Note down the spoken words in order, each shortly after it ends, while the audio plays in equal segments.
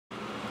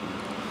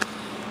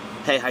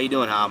Hey, how you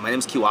doing? My name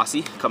is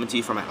Kiwasi, coming to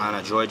you from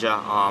Atlanta,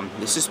 Georgia.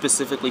 This is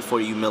specifically for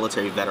you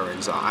military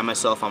veterans. I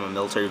myself, I'm a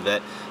military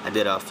vet. I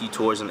did a few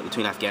tours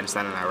between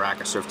Afghanistan and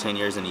Iraq. I served 10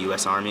 years in the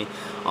U.S. Army.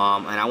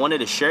 And I wanted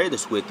to share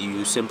this with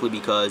you simply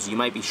because you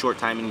might be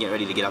short-timing and get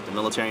ready to get out the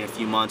military in a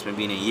few months,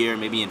 maybe in a year,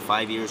 maybe in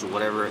 5 years, or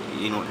whatever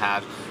you don't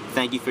have.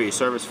 Thank you for your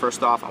service.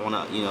 First off, I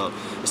want to,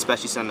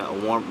 especially send a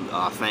warm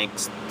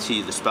thanks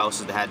to the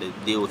spouses that had to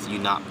deal with you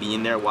not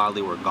being there while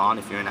they were gone,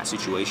 if you're in that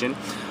situation.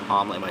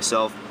 Like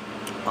myself,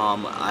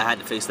 I had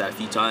to face that a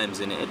few times,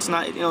 and it's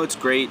not, it's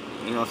great,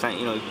 you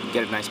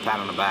get a nice pat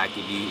on the back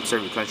if you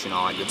serve your country and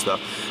all that good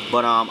stuff.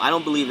 But I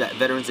don't believe that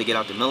veterans that get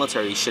out the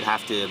military should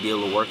have to be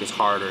able to work as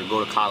hard or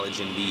go to college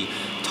and be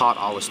taught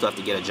all this stuff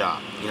to get a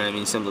job. You know what I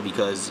mean? Simply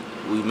because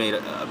we've made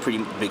a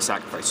pretty big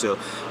sacrifice. So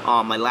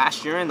my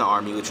last year in the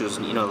Army, which was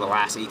the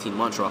last 18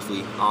 months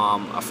roughly,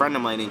 a friend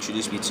of mine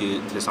introduced me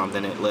to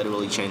something that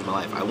literally changed my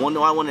life. I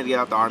wanted to get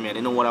out the Army. I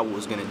didn't know what I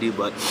was going to do,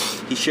 but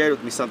he shared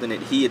with me something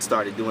that he had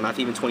started doing, not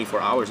even 24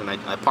 hours, and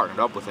I partnered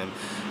up with him.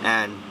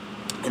 And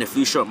in a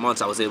few short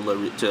months, I was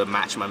able to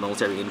match my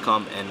military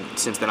income, and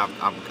since then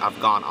I've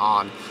gone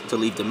on to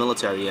leave the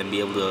military and be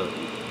able to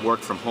work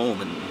from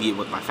home and be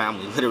with my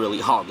family literally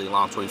all day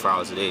long, 24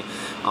 hours a day.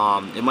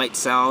 It might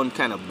sound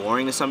kind of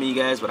boring to some of you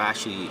guys, but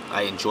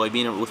I enjoy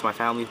being with my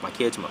family, with my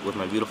kids, with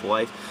my beautiful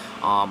wife.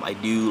 I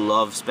do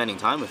love spending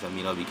time with them,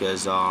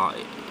 because I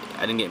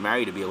didn't get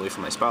married to be away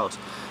from my spouse.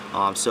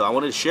 So I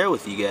wanted to share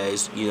with you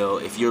guys,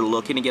 if you're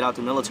looking to get out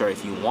the military,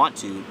 if you want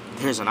to,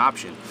 there's an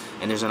option.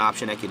 And there's an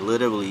option that could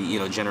literally,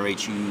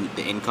 generate you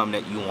the income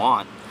that you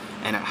want,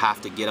 and not have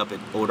to get up at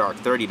dark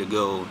 30 to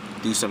go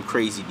do some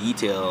crazy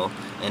detail,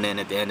 and then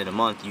at the end of the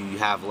month you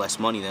have less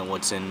money than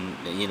what's in,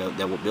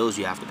 than what bills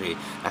you have to pay.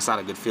 That's not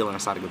a good feeling.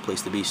 That's not a good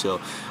place to be. So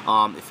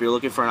if you're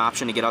looking for an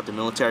option to get out the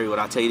military, what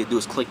I'll tell you to do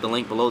is click the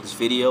link below this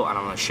video, and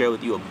I'm going to share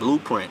with you a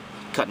blueprint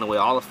cutting away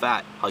all the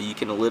fat, how you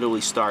can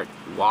literally start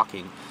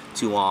walking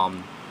to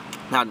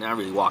not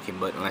really walking,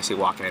 but when I say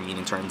walking, I mean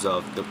in terms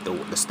of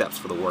the steps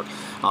for the work,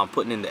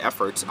 putting in the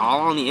efforts,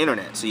 all on the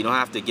internet. So you don't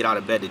have to get out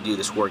of bed to do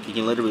this work. You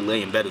can literally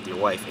lay in bed with your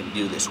wife and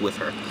do this with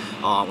her,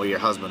 or your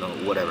husband, or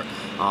whatever.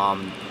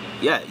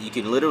 Yeah, you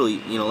can literally,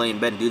 lay in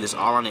bed and do this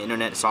all on the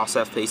internet. It's all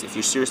self-paced. If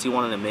you're seriously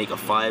wanting to make a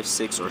 5,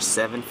 6, or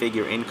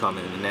 7-figure income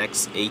in the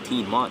next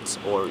 18 months,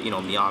 or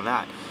beyond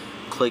that,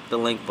 click the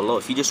link below.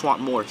 If you just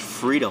want more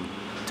freedom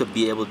to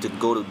be able to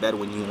go to bed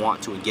when you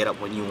want to and get up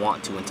when you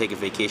want to and take a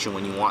vacation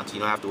when you want to,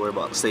 you don't have to worry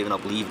about saving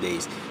up leave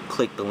days,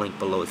 click the link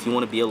below. If you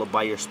want to be able to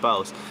buy your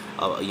spouse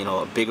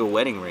a bigger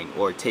wedding ring,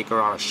 or take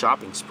her on a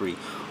shopping spree,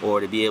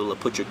 or to be able to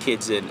put your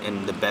kids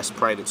in the best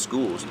private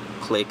schools,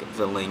 click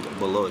the link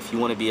below. If you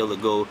want to be able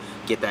to go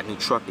get that new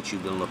truck that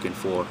you've been looking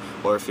for,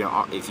 or if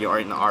you're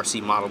in the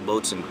RC model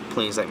boats and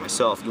planes like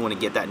myself, you want to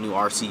get that new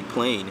RC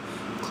plane,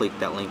 click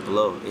that link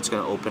below. It's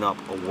going to open up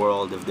a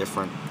world of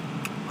different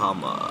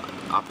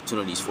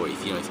opportunities for you.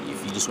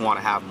 If you just want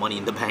to have money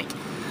in the bank,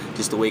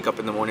 just to wake up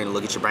in the morning and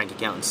look at your bank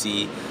account and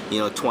see,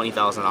 $20,000,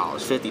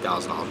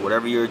 $50,000,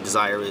 whatever your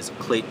desire is,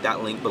 click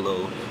that link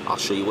below. I'll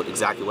show you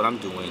exactly what I'm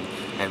doing,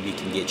 and we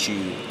can get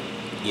you,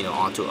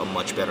 onto a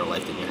much better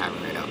life than you're having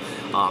right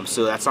now.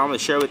 So that's all I'm going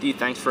to share with you.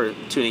 Thanks for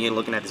tuning in,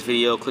 looking at this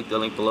video. Click the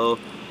link below,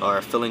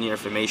 or fill in your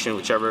information,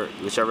 whichever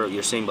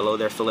you're seeing below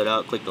there. Fill it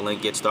out, click the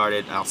link, get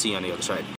started, and I'll see you on the other side.